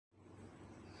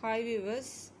Hi viewers,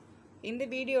 இந்த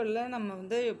வீடியோவில் நம்ம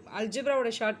வந்து அல்ஜிப்ராவோட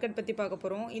ஷார்ட்கட் பற்றி பார்க்க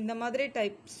போகிறோம். இந்த மாதிரி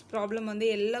டைப்ஸ் ப்ராப்ளம் வந்து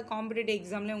எல்லா காம்படிட்டிவ்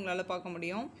எக்ஸாம்லேயும் உங்களால் பார்க்க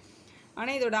முடியும்.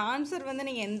 ஆனால் இதோட ஆன்சர் வந்து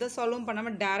நீங்கள் எந்த சால்வும்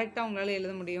பண்ணாமல் டேரெக்டாக உங்களால்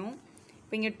எழுத முடியும்.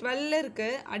 இப்போ இங்கே 12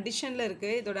 இருக்குது, அடிஷனில்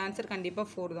இருக்குது. இதோட ஆன்சர் கண்டிப்பாக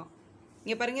 4 தான்.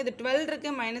 இங்கே பாருங்கள், இது 12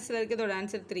 இருக்குது, மைனஸில் இருக்குது, இதோட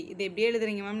ஆன்சர் 3. இது எப்படி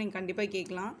எழுதுறீங்க மேம் நீங்கள் கண்டிப்பாக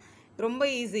கேட்கலாம்.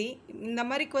 ரொம்ப ஈஸி. இந்த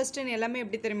மாதிரி கொஸ்டின் எல்லாமே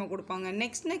எப்படி தெரியுமா கொடுப்பாங்க,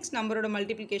 நெக்ஸ்ட் நம்பரோட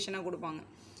மல்டிப்ளிகேஷனாக கொடுப்பாங்க.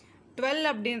 12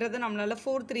 அப்படின்றது நம்மளால்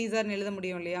 4 3s எழுத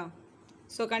முடியும் இல்லையா?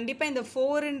 ஸோ கண்டிப்பாக இந்த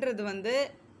 4ன்றது வந்து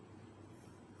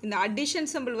இந்த அடிஷன்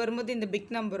சிம்பிள் வரும்போது இந்த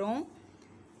பிக் நம்பரும்,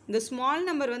 இந்த ஸ்மால்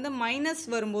நம்பர் வந்து மைனஸ்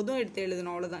வரும்போதும் எடுத்து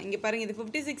எழுதணும், அவ்வளோதான். இங்கே பாருங்கள், இது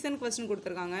 56ன்னு கொஸ்டின்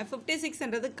கொடுத்துருக்காங்க.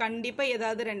 56ன்றது கண்டிப்பாக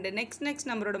ஏதாவது ரெண்டு நெக்ஸ்ட்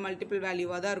நம்பரோட மல்டிபிள்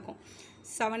வேல்யூவாக தான் இருக்கும்.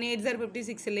 7 8s are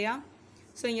 56 இல்லையா?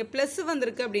 ஸோ இங்கே ப்ளஸ்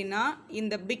வந்திருக்கு அப்படின்னா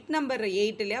இந்த பிக் நம்பர்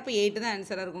 8 இல்லையா? அப்போ 8 தான்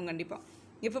ஆன்சராக இருக்கும் கண்டிப்பாக.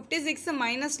 இங்கே 56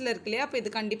 மைனஸில் இருக்கு இல்லையா? அப்போ இது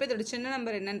கண்டிப்பாக இதோட சின்ன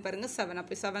நம்பர் என்னன்னு பாருங்கள், 7.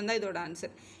 அப்போ 7 தான் இதோட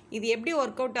ஆன்சர். இது எப்படி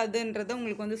ஒர்க் அவுட் ஆகுதுன்றதை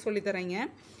உங்களுக்கு வந்து சொல்லித்தரேங்க.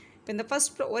 இப்போ இந்த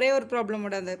ஃபஸ்ட் ஒரே ஒரு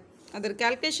ப்ராப்ளமோட அது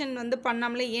கால்குலேஷன் வந்து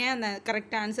பண்ணாமலே ஏன் அந்த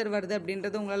கரெக்டாக ஆன்சர் வருது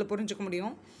அப்படின்றத உங்களால் புரிஞ்சுக்க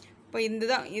முடியும். இப்போ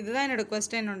இதுதான் என்னோடய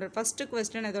கொஸ்டின். என்னோட ஃபஸ்ட்டு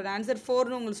கொஸ்டின் இதோட ஆன்சர்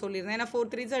 4ன்னு உங்களுக்கு சொல்லியிருந்தேன். ஏன்னா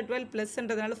 4 3s are 12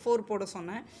 ப்ளஸ்ன்றதுனால 4 போட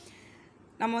சொன்னேன்.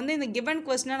 நம்ம வந்து இந்த கிவன்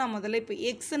கொஸ்டினை நான் முதல்ல இப்போ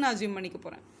எக்ஸ்ன்னு அசியூம் பண்ணிக்க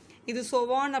போகிறேன். இது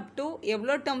சோவான் அப் டு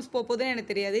எவ்வளோ டேர்ம்ஸ் போகுதுன்னு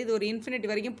எனக்கு தெரியாது. இது ஒரு இன்ஃபினிட்டி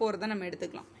வரைக்கும் போகிறத நம்ம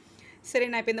எடுத்துக்கலாம். சரி,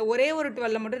 நான் இப்போ இந்த ஒரே ஒரு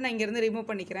 12 மட்டும் நான் இங்கேருந்து ரிமூவ்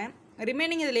பண்ணிக்கிறேன்.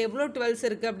 ரிமைனிங் இதில் எவ்வளோ 12s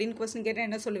இருக்குது அப்படின்னு கொஸ்டின் கேட்டால்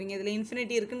என்ன சொல்லுவீங்க? இதில்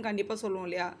இன்ஃபினிட்டி இருக்குன்னு கண்டிப்பாக சொல்லுவோம்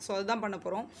இல்லையா? ஸோ அதுதான் பண்ண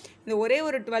போகிறோம். இந்த ஒரே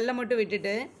ஒரு 12 மட்டும்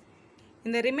விட்டுட்டு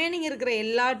இந்த ரிமைனிங் இருக்கிற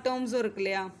எல்லா டேர்ம்ஸும் இருக்கு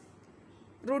இல்லையா?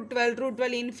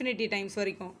 √12 இன்ஃபினிட்டி டைம்ஸ்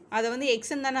வரைக்கும் அதை வந்து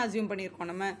எக்ஸ்ன்னு தானே அசியூம்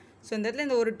பண்ணியிருக்கோம் நம்ம. ஸோ இந்த இடத்துல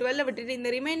இந்த ஒரு 12 விட்டுட்டு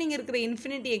இந்த ரிமைனிங் இருக்கிற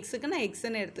இன்ஃபினிட்டி எக்ஸுக்கு நான்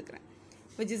எக்ஸ்ன்னு எடுத்துக்கிறேன்.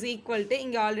 which is equal to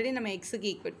இங்கே ஆல்ரெடி நம்ம எக்ஸுக்கு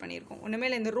ஈக்குவேட் பண்ணியிருக்கோம்.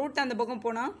 ஒன்றுமேல இந்த ரூட் அந்த பக்கம்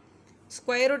போனால்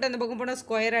ஸ்கொயர் ரூட் அந்த பக்கம் போனால்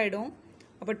ஸ்கொயர் ஆகிடும்.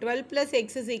 அப்போ 12 +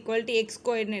 x is equal to x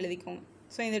ஸ்கொயர்னு எழுதிக்கோங்க.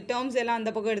 ஸோ இந்த டேர்ம்ஸ் எல்லாம்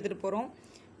அந்த பக்கம் எடுத்துகிட்டு போகிறோம்.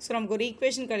 ஸோ நமக்கு ஒரு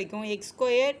ஈக்குவேஷன் கிடைக்கும், x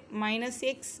ஸ்கொயர்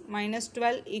 - x -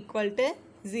 12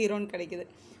 = 0ன்னு கிடைக்குது.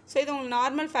 ஸோ இது உங்களுக்கு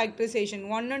நார்மல் ஃபேக்டரைசேஷன்.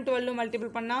 1 12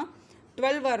 மல்டிபிள் பண்ணால்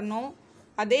 12 வரணும்.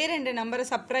 அதே ரெண்டு நம்பரை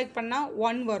சப்ட்ராக்ட் பண்ணால்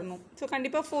 1 வரணும். ஸோ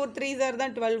கண்டிப்பாக 4 3s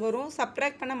தான் 12 வரும்.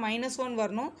 சப்ட்ராக்ட் பண்ணால் -1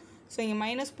 வரணும். ஸோ இங்கே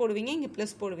மைனஸ் போடுவீங்க, இங்கே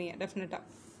ப்ளஸ் போடுவீங்க டெஃபினட்டாக.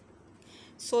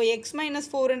 ஸோ x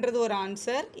 - 4ன்றது ஒரு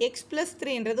ஆன்சர், x +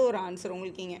 3ன்றது ஒரு ஆன்சர்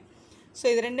உங்களுக்கு இங்கே. ஸோ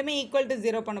இது ரெண்டுமே ஈக்குவல் டு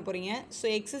 0 பண்ண போகிறீங்க. So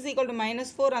x is equal to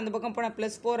 -4 அந்த பக்கம் போனால்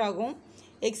 +4 ஆகும்.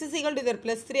 x is equal to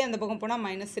 +3 அந்த பக்கம் போனால்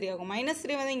 -3 ஆகும்.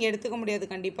 -3 வந்து இங்கே எடுத்துக்க முடியாது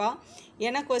கண்டிப்பாக.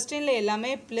 ஏன்னா கொஸ்டினில்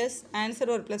எல்லாமே ப்ளஸ்,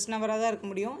 ஆன்சர் ஒரு ப்ளஸ் நம்பராக தான் இருக்க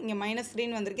முடியும். இங்கே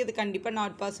 -3ன்னு வந்திருக்கு, இது கண்டிப்பாக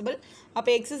நாட் பாசிபிள். அப்போ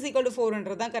x is equal to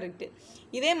 4ன்றது தான் கரெக்டு.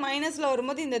 இதே மைனஸில்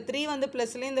வரும்போது இந்த 3 வந்து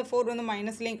ப்ளஸ்லேயும் இந்த 4 வந்து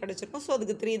மைனஸ்லேயும் கிடச்சிருக்கும். ஸோ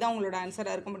அதுக்கு 3 தான் உங்களோட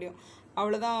ஆன்சராக இருக்க முடியும்.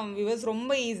 அவ்வளோதான் வியூவர்ஸ்,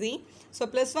 ரொம்ப ஈஸி. ஸோ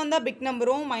ப்ளஸ் வந்தால் பிக்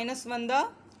நம்பரும், மைனஸ் வந்தால்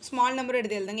ஸ்மால் நம்பரும்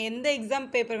எடுத்து எழுதுங்க. எந்த எக்ஸாம்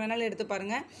பேப்பர் வேணாலும் எடுத்து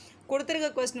பாருங்கள். கொடுத்துருக்க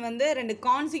கொஸ்டின் வந்து 2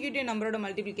 கான்சிக்யூட்டிவ் நம்பரோட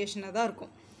மல்டிப்ளிகேஷனாக தான்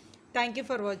இருக்கும். தேங்க்யூ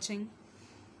ஃபார் வாட்சிங்.